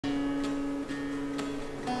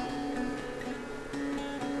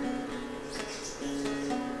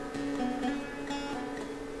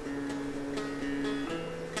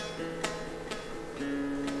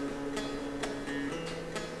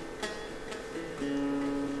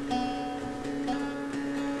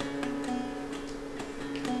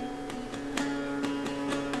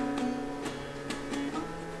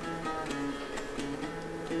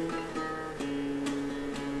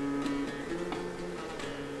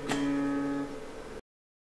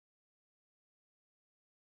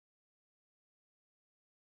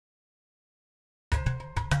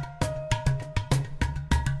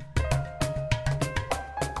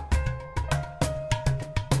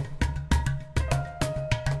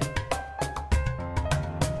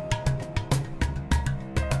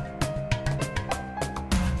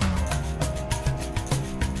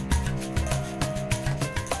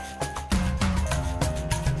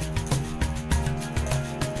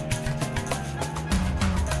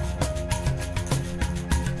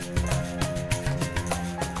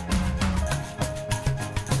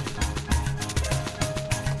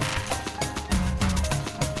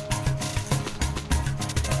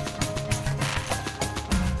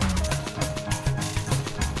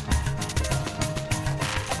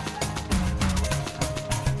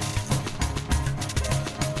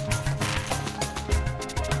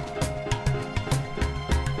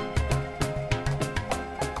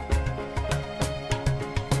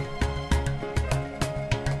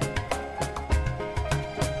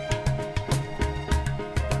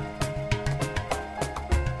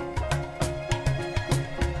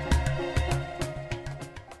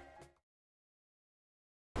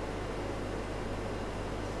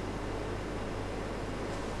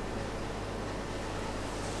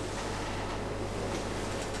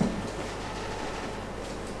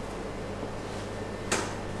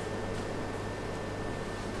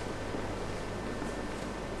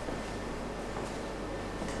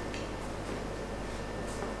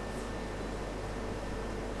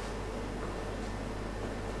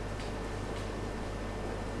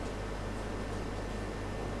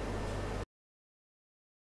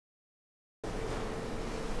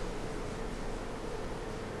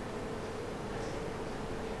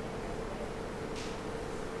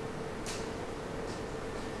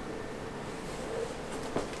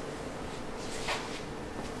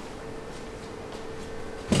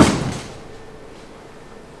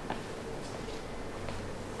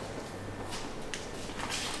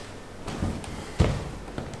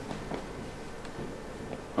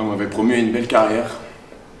m'avait promis une belle carrière,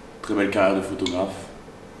 très belle carrière de photographe.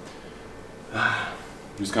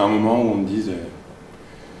 Jusqu'à un moment où on me dise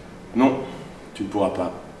non, tu ne pourras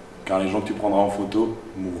pas, car les gens que tu prendras en photo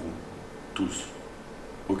mourront. Tous.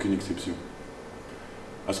 Aucune exception.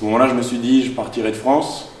 À ce moment-là, je me suis dit, je partirai de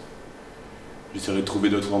France, j'essaierai de trouver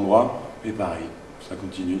d'autres endroits, et pareil, ça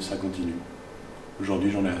continue, ça continue.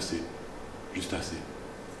 Aujourd'hui, j'en ai assez. Juste assez.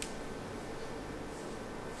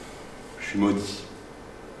 Je suis maudit.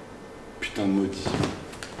 Putain de maudit.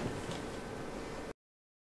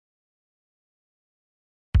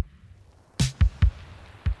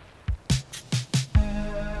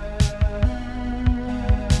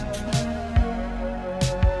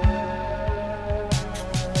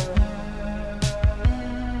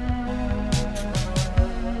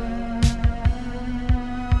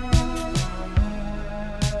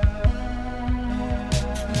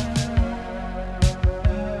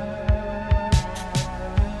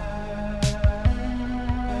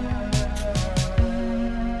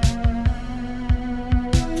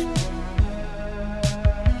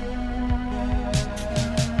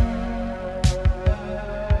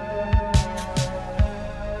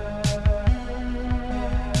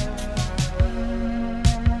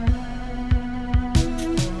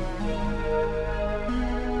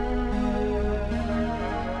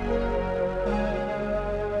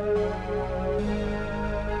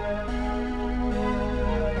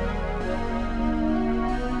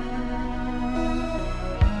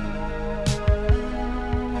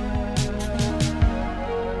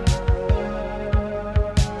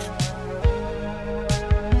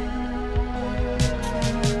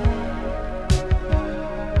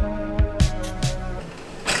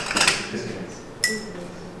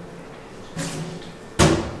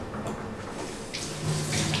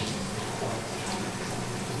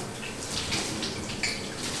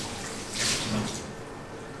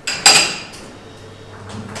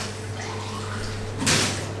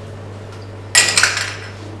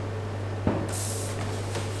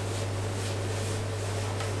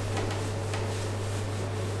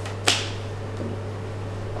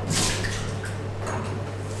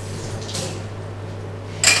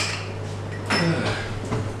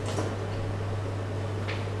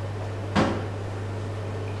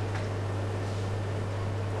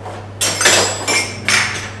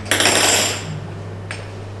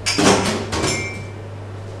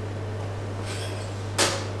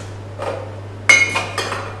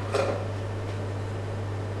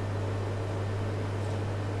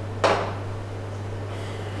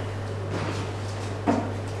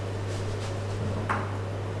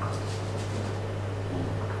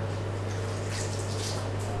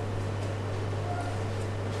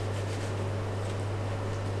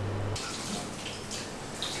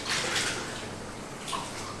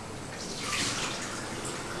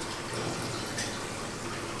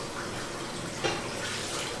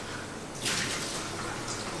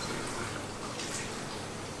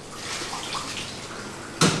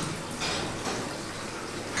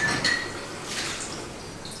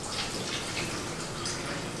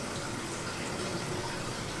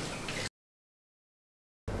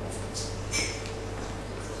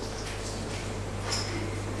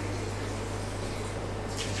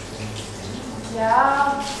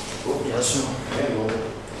 Ja. Oh, ja, zo. Hello.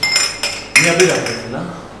 Μια μπύρα θα ήθελα.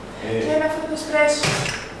 Και ένα φρούτο εσπρέσο.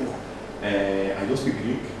 I don't speak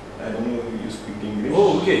Greek. I don't know if you speak English.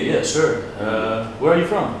 Oh, okay, yeah, sure. Where are you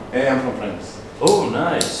from? I'm from France. Oh,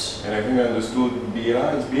 nice. And I think I understood beer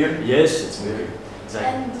is beer? Yes, it's beer. Exactly.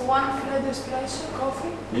 And one fluid espresso,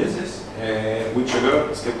 coffee? Yes, yes. With sugar,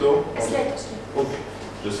 schietto? Schietto. Okay.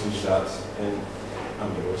 Just finish that and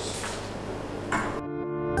I'm yours.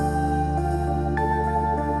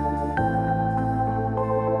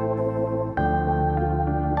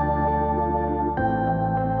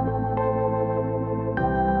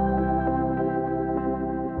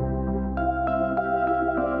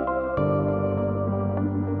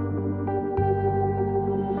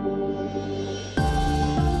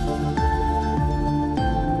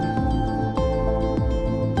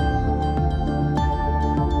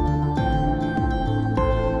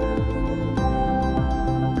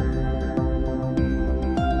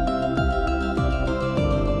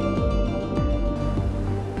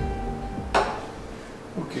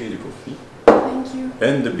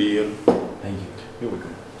 And the beer. Thank you. You're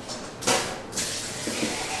welcome.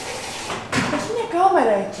 Έχει μια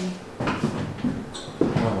κάμερα εκεί.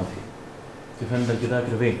 Πράγματι. Και φαίνεται αρκετά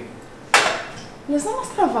ακριβή. Λες να μας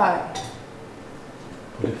τραβάει.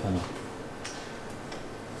 Πολύ πιθανό.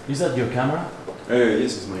 Is that your camera?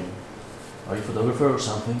 Yes, it's mine. Are you a photographer or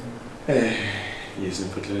something? Yes,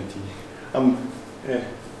 unfortunately.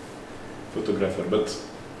 photographer, but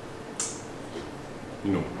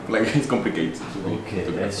you know, like it's complicated to be Okay,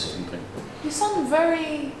 photographer I see. sometimes. You sound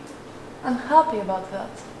very unhappy about that.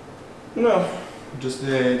 No, just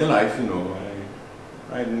the life, you know.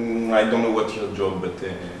 I don't know what's your job, but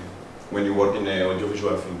when you work in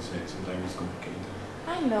audiovisual things, sometimes it's complicated.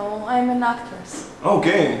 I know, I'm an actress.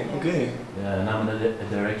 Okay, okay, Yeah, and I'm a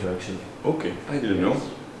director actually. okay. I didn't know.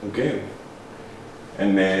 Okay.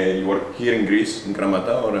 And you work here in Greece, in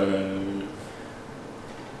Karamata, or?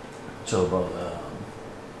 So, well,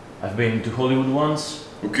 I've been to Hollywood once.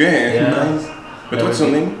 Okay, Yeah. nice. But what's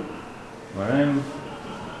your name? Where I'm.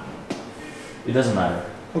 It doesn't matter.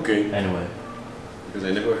 Okay. Anyway. Because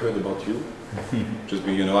I never heard about you. Just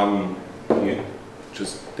be, you know, I'm here,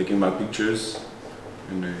 just taking my pictures,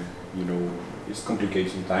 and you know, it's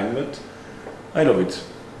complicated sometimes, but I love it.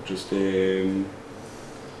 Just I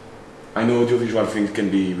know audiovisual things can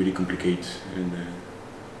be really complicated,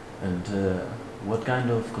 and What kind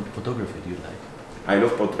of photography do you like? I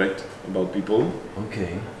love portrait about people,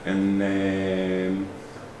 Okay. and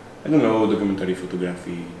I don't know, documentary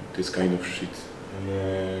photography, this kind of shit.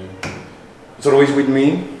 And, it's always with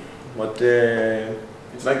me, but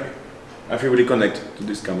it's like I feel really connected to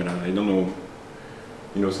this camera. I don't know,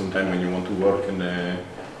 you know, sometimes when you want to work and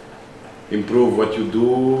improve what you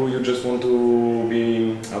do, you just want to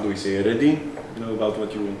be, how do we say, ready, you know, about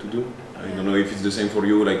what you want to do. I don't know if it's the same for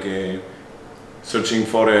you, like searching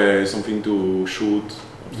for something to shoot.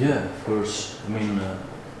 Yeah, of course. I mean,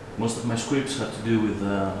 most of my scripts have to do with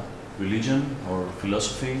religion or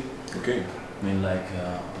philosophy. Okay. I mean, like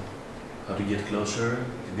how to get closer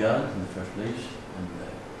to God in the first place and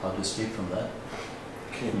how to escape from that.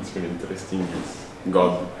 Okay, it's very interesting. Yes.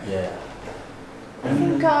 God. Yeah. I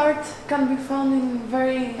think art can be found in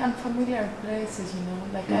very unfamiliar places, you know,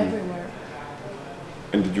 like everywhere.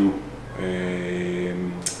 And did you,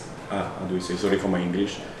 how do we say, sorry for my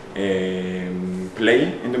English,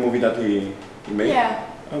 play in the movie that he made? Yeah,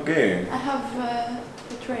 Okay. I have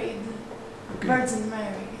portrayed Virgin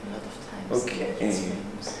Mary a lot of times Okay. in his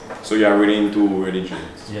films. So you are really into religion?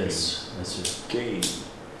 Yes, that's it. Okay.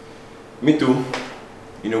 Me too,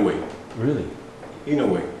 in a way. Really? In a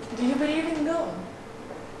way. Do you believe in God?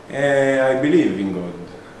 I believe in God.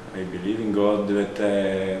 I believe in God, but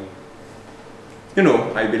you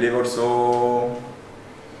know, I believe also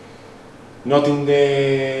not in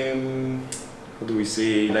the how do we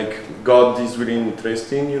say, like God is really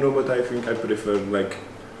interesting, you know, but I think I prefer like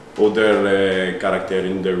other character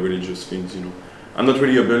in the religious things, you know. I'm not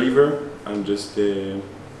really a believer. I'm just I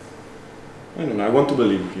don't know. I want to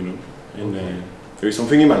believe, you know, and there is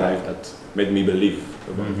something in my life that made me believe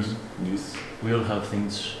about this. We all have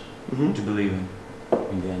things to believe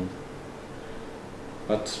in the end.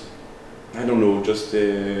 But I don't know, just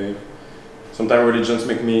sometimes religions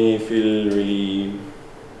make me feel really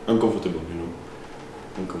uncomfortable, you know.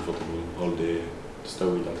 Uncomfortable, all the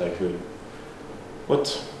story that I heard. What?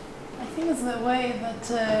 I think it's the way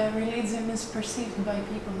that religion is perceived by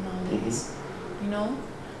people nowadays. You know,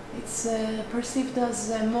 it's perceived as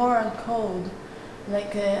a moral code,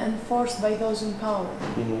 like enforced by those in power.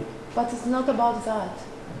 But it's not about that.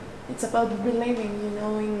 It's about believing, you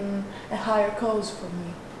know, in a higher cause for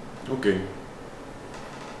me. Okay.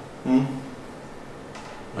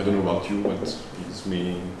 I don't know about you, but it's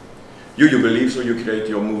me. You believe, so you create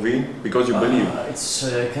your movie because you believe. It's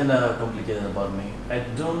kind of complicated about me. I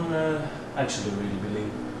don't actually really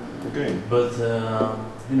believe. Okay. But,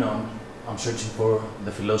 you know, I'm searching for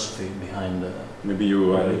the philosophy behind Maybe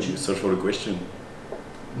you religion. search for a question.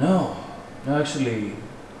 No, actually,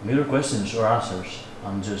 neither questions or answers.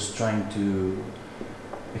 I'm just trying to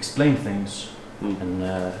explain things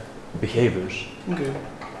and behaviors Okay.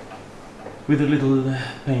 with a little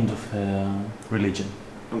paint of religion.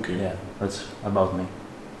 Okay. Yeah, that's about me.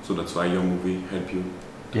 So that's why your movie helped you.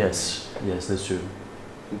 Yes, that's true.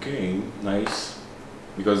 Okay, nice.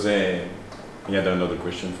 Because I had another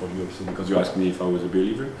question for you also, because you asked me if I was a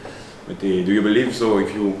believer. But do you believe, so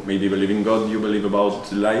if you maybe believe in God, you believe about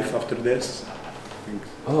life after death?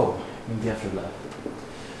 Oh, in the afterlife.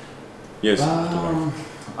 Yes,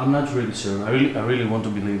 afterlife. I'm not really sure. I really want to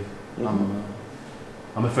believe.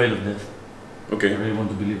 I'm afraid of death. I Okay. really want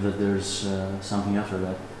to believe that there's something after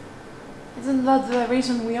that. Isn't that the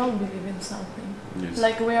reason we all believe in something? Yes.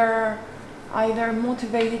 Like we are either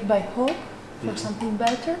motivated by hope for something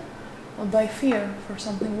better or by fear for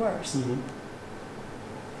something worse.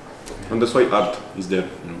 And that's why art is there,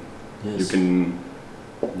 you know. Yes. You can,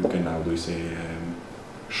 how do you say,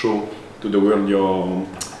 show to the world your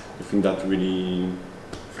thing that really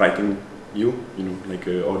frighten you, you know, like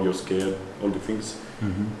all your scare, all the things.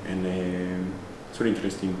 And it's very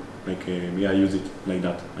interesting. Like me, I use it like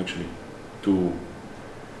that actually, to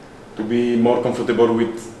be more comfortable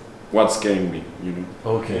with what's scaring me, you know.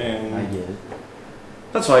 Okay, I get it.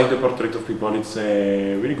 That's why the portrait of people, it's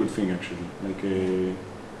a really good thing actually. Like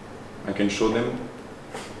I can show them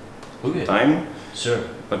time, sure,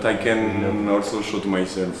 but I can also show to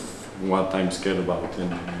myself what I'm scared about,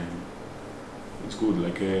 and it's good.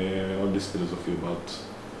 Like all this philosophy about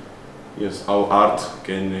how art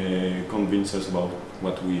can convince us about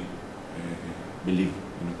what we believe.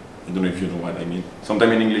 You know? I don't know if you know what I mean.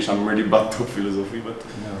 Sometimes in English I'm really bad to philosophy, but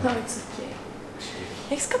no, it's okay.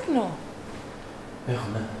 Έχεις καπνό? Έχω,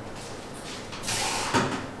 ναι.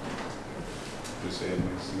 Just add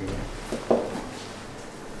my cigarette.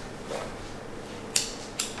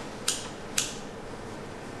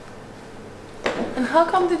 And how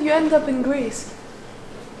come did you end up in Greece?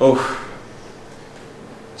 Oh,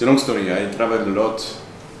 it's a long story. I traveled a lot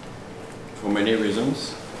for many reasons.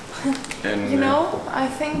 And you know, I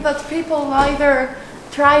think that people either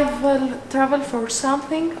travel for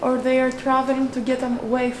something or they are traveling to get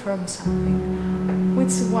away from something.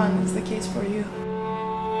 Which one is the case for you?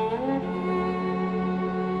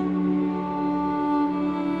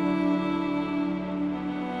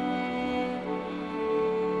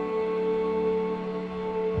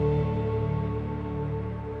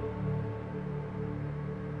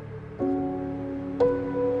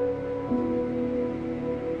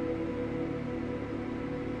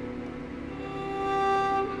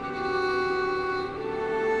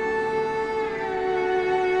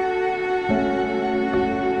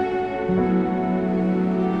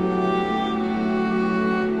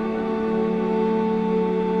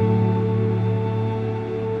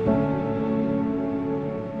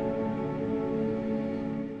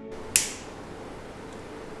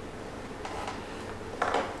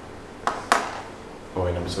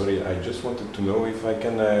 Sorry, I just wanted to know if I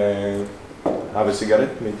can have a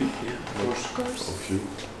cigarette, maybe? Yeah, Of course. A few.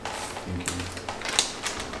 Thank you.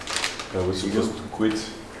 I was supposed to quit,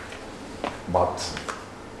 but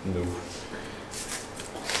no.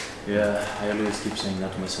 Yeah, I always keep saying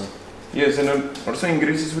that to myself. Yes, and also in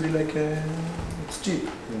Greece it's really like, it's cheap.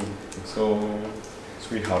 So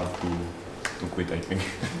it's really hard to quit, I think.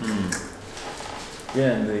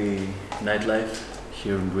 Yeah, and the nightlife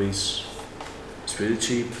here in Greece, it's really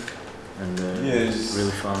cheap and yes.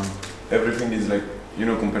 really fun. Everything is like, you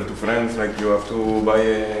know, compared to France, like you have to buy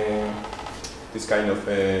this kind of,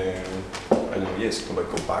 I don't know, yes,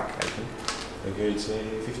 tobacco pack, I think. Like it's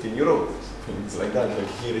 15 euros. It's like that. Like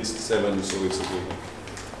here it's 7, so it's okay.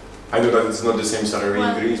 I know that it's not the same salary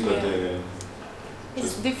in Greece, but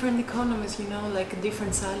it's different economies, you know, like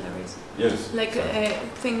different salaries. yes. Like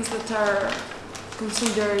things that are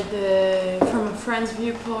considered from a friend's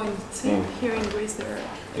viewpoint. Here in Greece, they're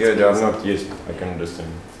expensive. Yeah, they are not. Yes, I can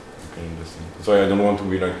understand. So I don't want to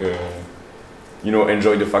be like, you know,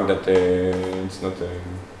 enjoy the fact that it's not.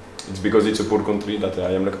 It's because it's a poor country that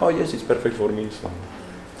I am like, oh yes, it's perfect for me. So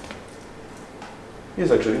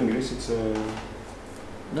yes, actually in Greece it's.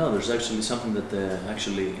 No, there's actually something that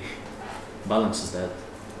actually balances that.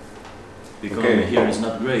 The economy here is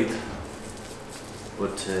not great,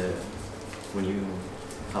 but when you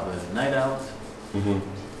have a night out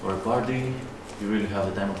or a party, you really have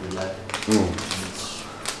the time of your life. And it's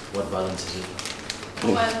what balances it.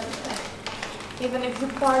 Well, even if you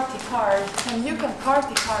party hard, and you can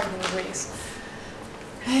party hard in Greece,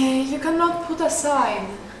 you cannot put aside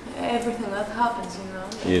everything that happens, you know?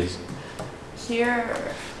 Yes. Here,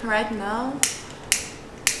 right now,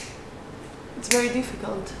 it's very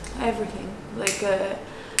difficult, everything. Like,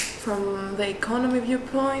 from the economy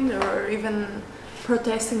viewpoint, or even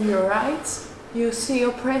protesting your rights, you see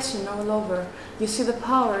oppression all over. You see the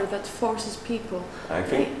power that forces people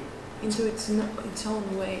into its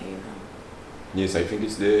own way, you know. Yes, I think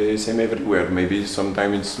it's the same everywhere. Maybe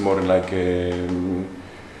sometimes it's more like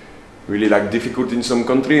really like difficult in some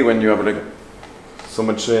country when you have like so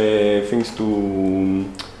much things to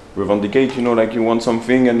revendicate. You know, like you want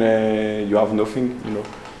something and you have nothing. You know,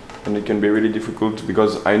 and it can be really difficult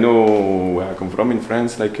because I know where I come from in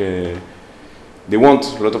France. Like they want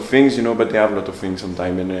a lot of things, you know, but they have a lot of things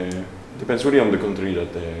sometimes, and it depends really on the country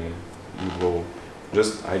that you go.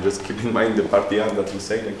 I just keep in mind the party art that you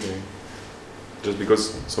say, like. Just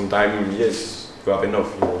because sometimes, yes, you have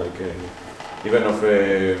enough, you know, like even of,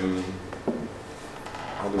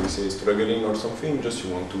 how do we say, struggling or something, just you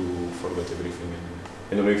want to forget everything.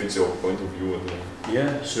 I don't know if it's your point of view.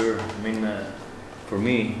 Yeah, sure. I mean, for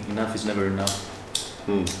me, enough is never enough.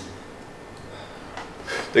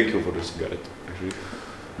 Thank you for the cigarette, actually.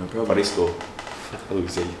 No problem. Paristo. How do we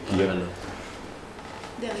say? Yeah.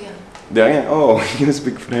 Derrière. Derrière? Oh, you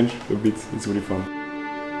speak French a bit, it's really fun.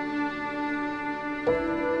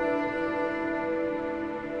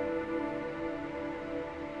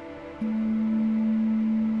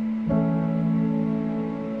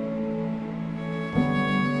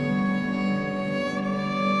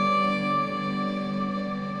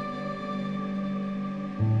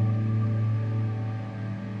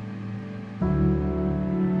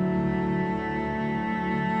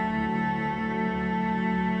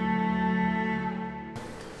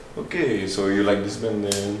 Okay, so you like this band?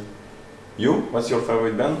 You? What's your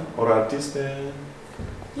favorite band or artist?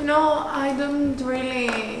 You know, I don't really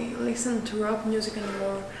listen to rock music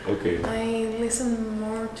anymore. Okay. I listen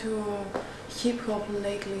more to hip hop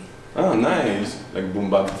lately. Ah, nice. Like boom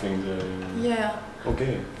bap things. Yeah.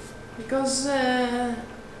 Okay. Because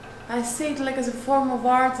I see it like as a form of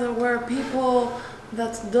art where people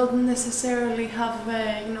that don't necessarily have,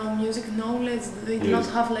 you know, music knowledge, they do not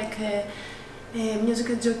have like a music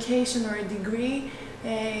education or a degree,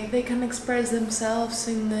 they can express themselves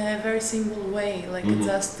in a very simple way, like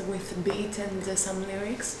just with a beat and some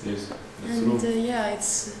lyrics. Yes, that's and true. Yeah,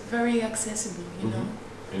 it's very accessible, you know.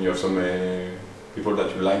 And you have some people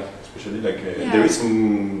that you like, especially like there is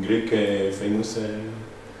some Greek famous.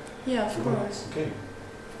 Yeah, of people. course. Okay.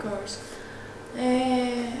 Of course.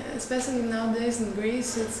 Especially nowadays in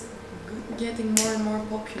Greece, it's getting more and more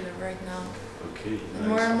popular right now. Okay. Nice.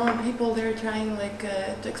 More and more people, they're trying like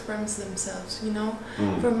to express themselves, you know.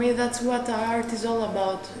 For me, that's what art is all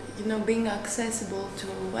about, you know, being accessible to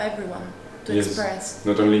everyone, to express.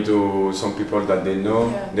 Not only to some people that they know,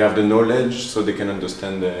 they have the knowledge, so they can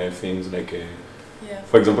understand things like.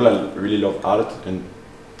 For example, I really love art, and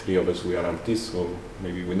three of us we are artists, so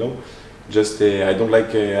maybe we know. Just I don't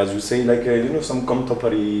like, as you say, like you know, some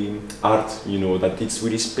contemporary art, you know, that it's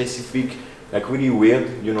really specific, like really weird,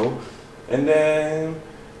 you know. And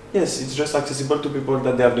yes, it's just accessible to people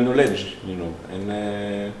that they have the knowledge, you know.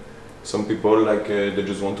 And some people like they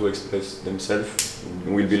just want to express themselves.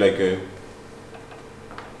 Will be like,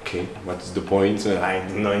 okay, what is the point? I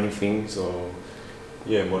don't know anything. So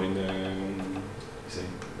yeah, more in say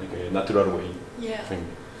like a natural way. Yeah.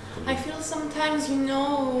 I feel sometimes, you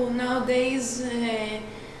know, nowadays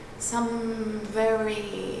some very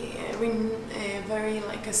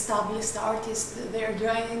like established artists, they're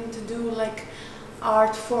trying to do like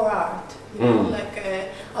art for art, you know, like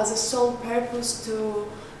as a sole purpose to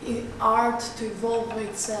art to evolve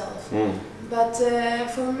itself. But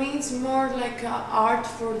for me, it's more like art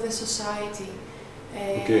for the society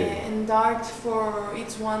and art for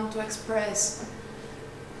each one to express.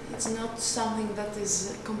 It's not something that is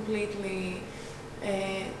completely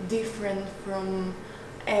different from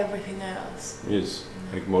everything else. Yes,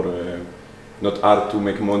 like more not art to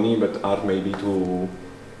make money, but art maybe to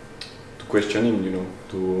questioning, you know,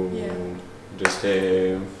 to just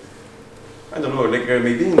I don't know, like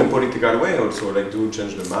maybe in a political way also, like to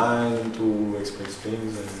change the mind, to express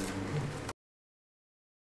things.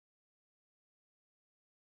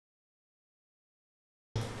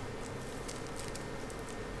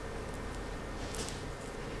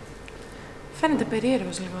 Φαίνεται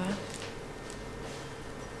περίεργος λίγο,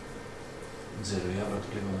 Δεν ξέρω, η άβρα του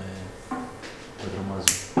λίγο με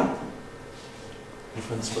τρομάζει. Μου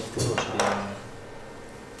φαίνεται συμπαθητικός, αλλά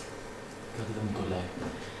κάτι δεν μου κολλάει.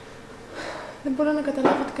 Δεν μπορώ να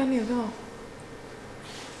καταλάβω τι κάνει εδώ.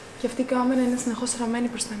 Και αυτή η κάμερα είναι συνεχώς στραμμένη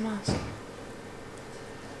προς τα εμάς.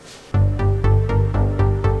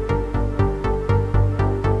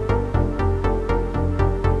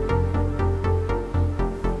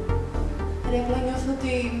 Απλά νιώθω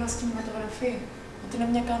ότι μας κινηματογραφεί, ότι είναι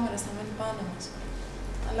μια κάμερα στραμμένη πάνω μας.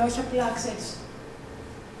 Αλλά όχι απλά, ξέρεις,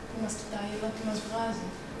 που μας κοιτάει, αλλά ότι μας βγάζει.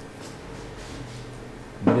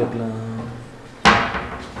 Μπορεί απλά,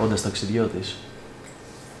 όντας ταξιδιώτης,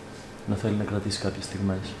 να θέλει να κρατήσει κάποιες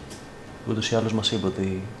στιγμές. Ούτως ή άλλως μας είπε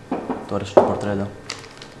ότι του άρεσε το πορτρέτο.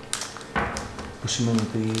 Που σημαίνει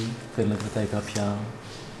ότι θέλει να κρατάει κάποια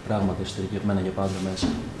πράγματα εσωτερικευμένα για πάντα μέσα.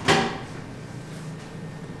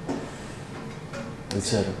 Δεν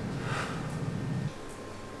ξέρω.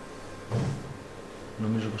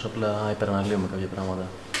 Νομίζω πως απλά υπεραναλύουμε κάποια πράγματα.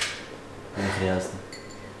 Δεν χρειάζεται.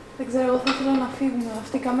 Δεν ξέρω, εγώ θα ήθελα να φύγουμε.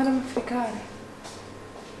 Αυτή η κάμερα με φρικάρει.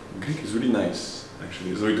 Greek is really nice,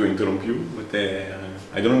 actually. Sorry to interrupt you, but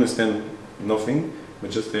I don't understand nothing, but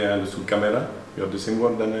just understood camera. You have the same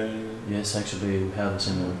word than... Yes, actually, we have the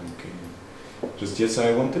same word. Okay. Just yes,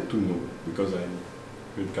 I wanted to know, because I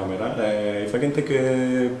with camera, if I can take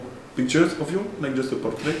pictures of you, like just a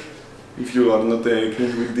portrait, if you are not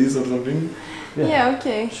clean with this or something. Yeah,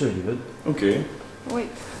 okay. Sure, you would. Okay.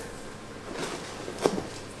 Wait.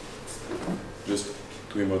 Just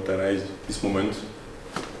to immortalize this moment.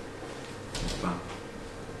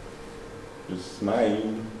 Just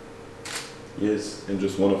smile. Yes, and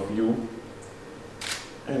just one of you.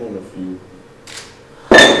 And one of you.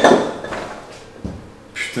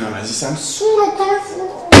 Putain, vas-y, ça me saoule encore une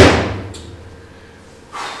fois.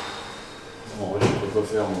 En vrai, je sais pas quoi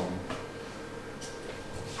faire, moi.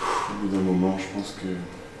 Au bout d'un moment, je pense que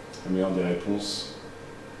la meilleure des réponses,